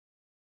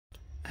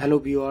Hello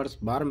viewers,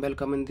 warm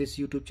welcome in this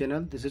YouTube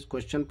channel. This is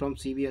question from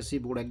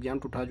cbse board exam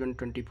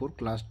 2024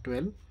 class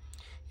 12.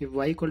 If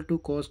y equal to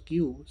cos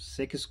q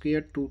sec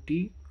square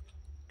 2t,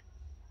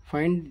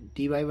 find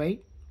dy by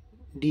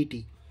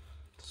dt.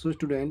 So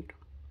student,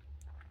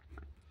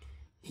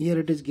 here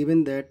it is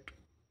given that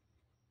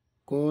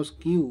cos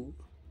q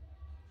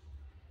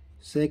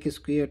sec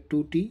square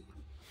 2t.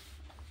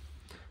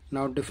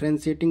 Now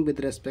differentiating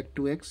with respect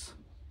to x.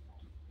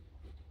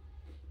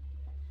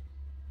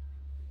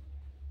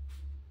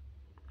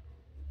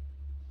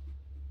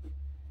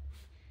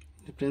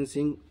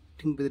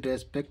 Differentiating with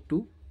respect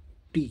to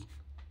t.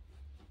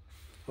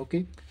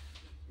 Okay,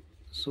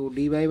 so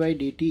dy by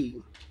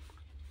dt,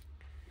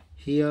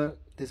 here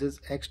this is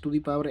x to the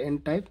power n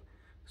type,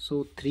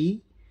 so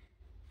 3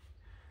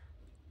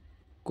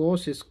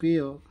 cos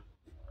square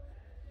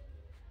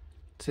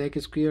sec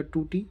square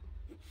 2t.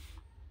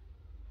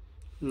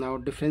 Now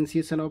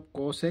differentiation of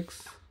cos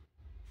x,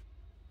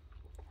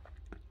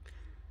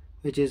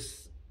 which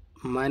is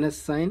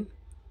minus sign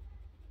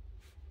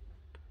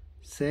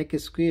sec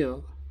square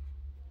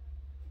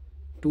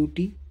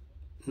 2t.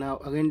 Now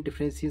again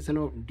differentiation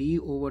of d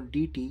over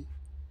dt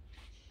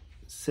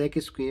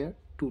sec square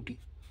 2t.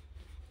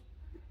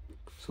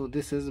 So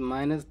this is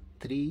minus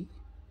 3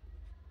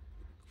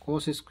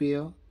 cos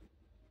square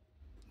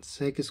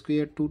sec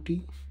square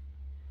 2t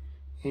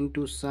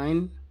into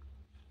sin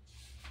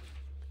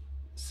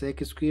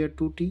sec square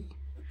 2t.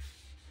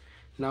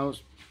 Now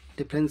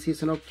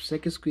differentiation of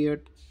sec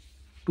square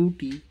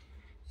 2t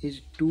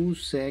is 2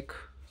 sec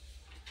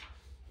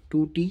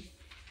 2t.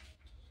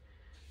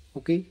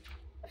 Okay,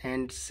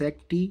 and sec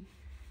t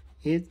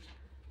is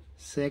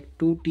sec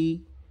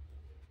 2t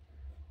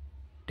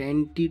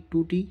tan t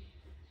 2t.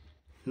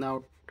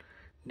 Now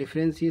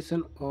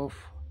differentiation of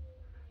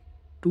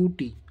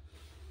 2t,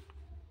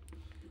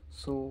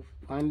 so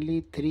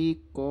finally 3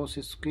 cos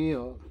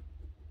square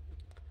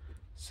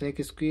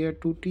sec square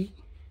 2t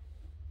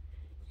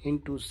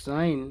into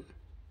sin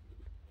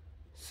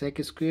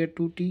sec square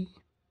 2t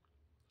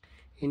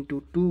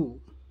into 2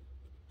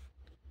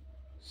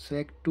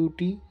 sec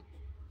 2t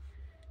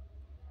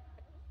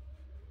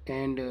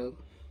and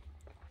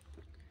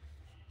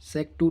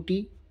sec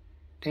 2t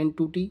tan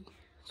 2t.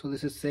 So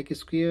this is sec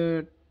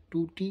square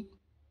 2t,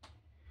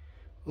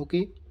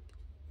 okay,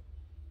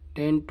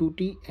 tan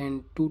 2t,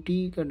 and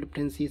 2t का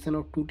differentiation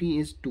of 2t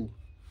is 2.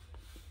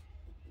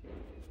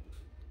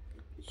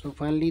 So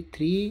finally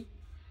 3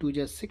 2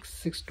 ja 6,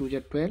 6 2 ja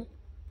 12,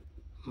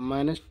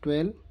 minus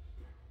 12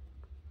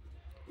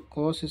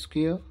 cos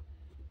square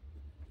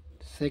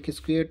sec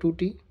square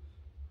 2t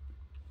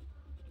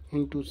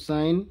into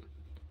sin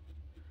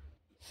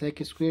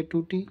sec square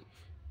 2t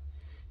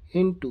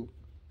into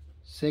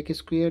sec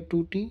square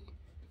 2t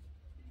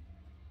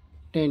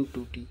tan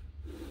 2t.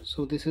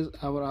 So this is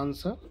our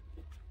answer.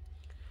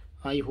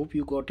 I hope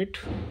you got it.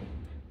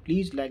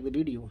 Please like the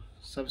video,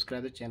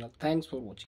 subscribe the channel. Thanks for watching.